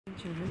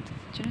Children,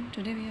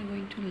 today we are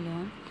going to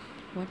learn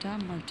what are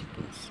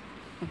multiples.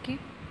 Okay,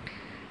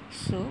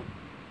 so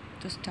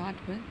to start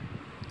with,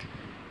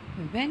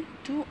 when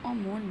two or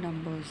more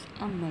numbers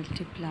are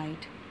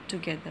multiplied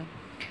together,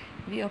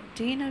 we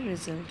obtain a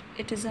result.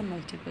 It is a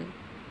multiple,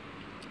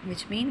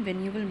 which means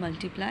when you will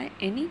multiply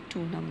any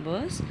two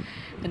numbers,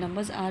 the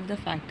numbers are the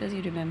factors.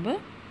 You remember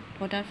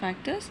what are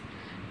factors?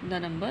 The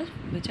numbers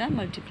which are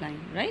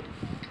multiplying, right?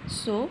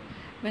 So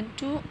when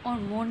two or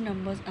more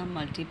numbers are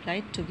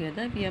multiplied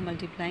together, we are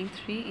multiplying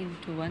 3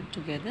 into 1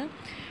 together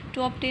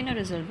to obtain a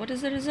result. What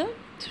is the result?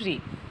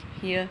 3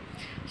 here.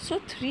 So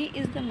 3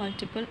 is the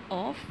multiple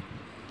of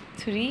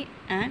 3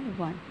 and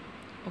 1.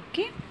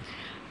 Okay,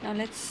 now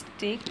let's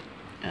take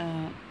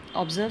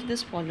observe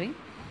this following.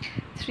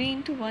 3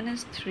 into 1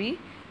 is 3,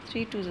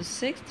 3 2 is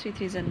 6, 3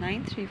 3 is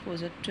 9, 3 4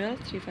 is 12,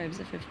 3 5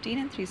 is 15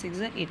 and 3 6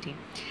 is 18.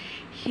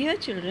 Here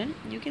children,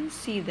 you can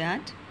see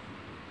that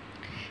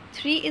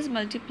 3 is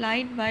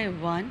multiplied by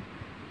 1,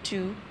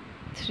 2,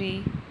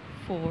 3,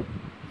 4,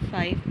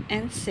 5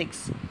 and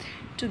 6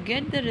 to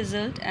get the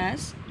result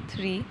as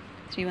 3,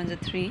 3 1 is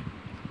 3,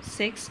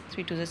 6,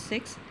 3 2 is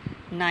 6,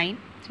 9,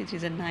 3 3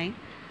 is 9,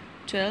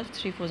 12,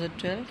 3 4 is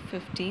 12,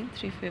 15,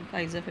 3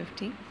 5 is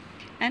 15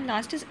 and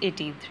last is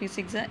 18, 3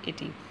 6 is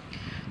 18.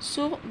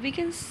 So we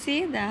can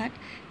say that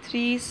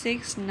 3,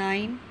 6,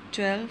 9,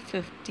 12,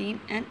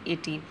 15 and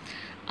 18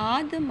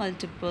 are the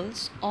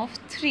multiples of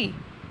 3.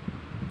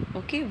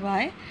 Okay,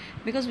 why?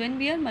 Because when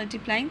we are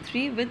multiplying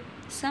 3 with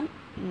some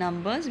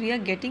numbers, we are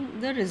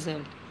getting the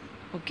result.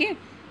 Okay,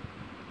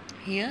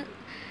 here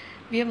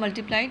we have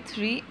multiplied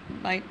 3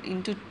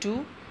 into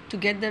 2 to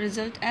get the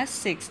result as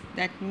 6.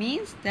 That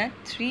means that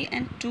 3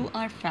 and 2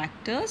 are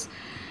factors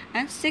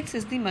and 6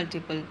 is the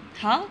multiple.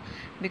 How?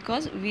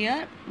 Because we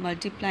are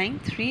multiplying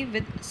 3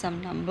 with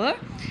some number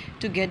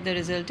to get the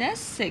result as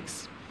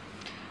 6.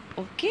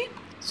 Okay,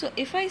 so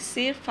if I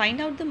say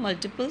find out the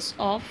multiples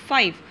of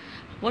 5,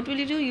 what will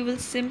you do? You will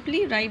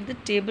simply write the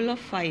table of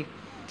 5.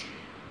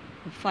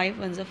 5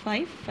 1s are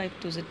 5, 5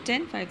 2s are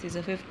 10, 5 3s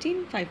are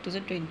 15, 5 2s are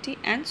 20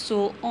 and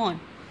so on.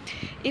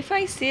 If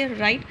I say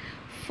write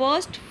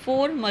first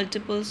 4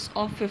 multiples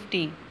of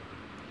 15,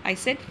 I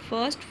said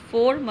first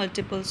 4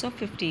 multiples of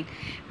 15,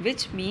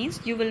 which means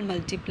you will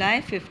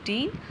multiply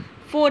 15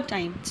 4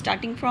 times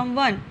starting from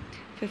 1.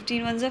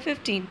 15 1s are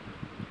 15,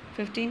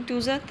 15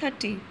 2s are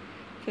 30,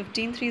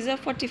 15 3s are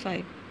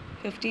 45,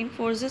 15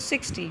 4s are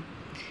 60,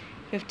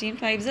 15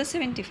 5s are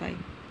 75.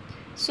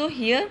 So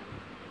here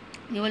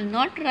you will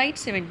not write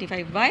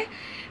 75. Why?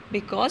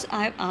 Because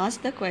I have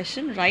asked the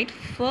question write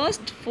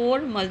first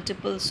 4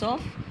 multiples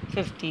of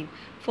 15.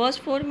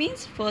 First 4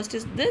 means first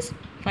is this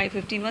 5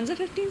 15 1s are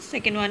 15,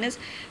 second one is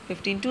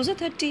 15 2s are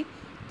 30,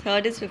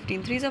 third is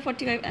 15 3s are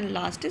 45 and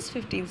last is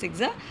 15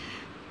 4s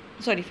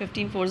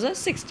are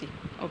 60.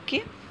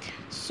 Okay,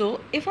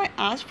 so if I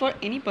ask for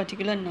any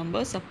particular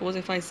number, suppose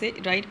if I say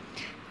write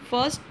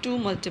first 2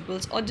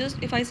 multiples, or just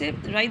if I say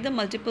write the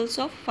multiples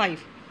of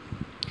 5,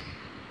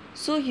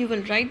 so you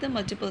will write the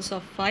multiples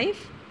of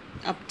 5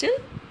 up till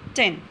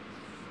 10.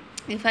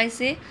 If I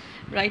say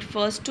write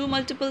first 2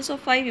 multiples of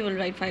 5, you will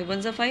write 5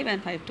 1s are 5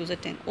 and 5 2s are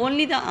 10.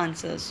 Only the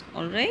answers.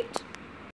 Alright.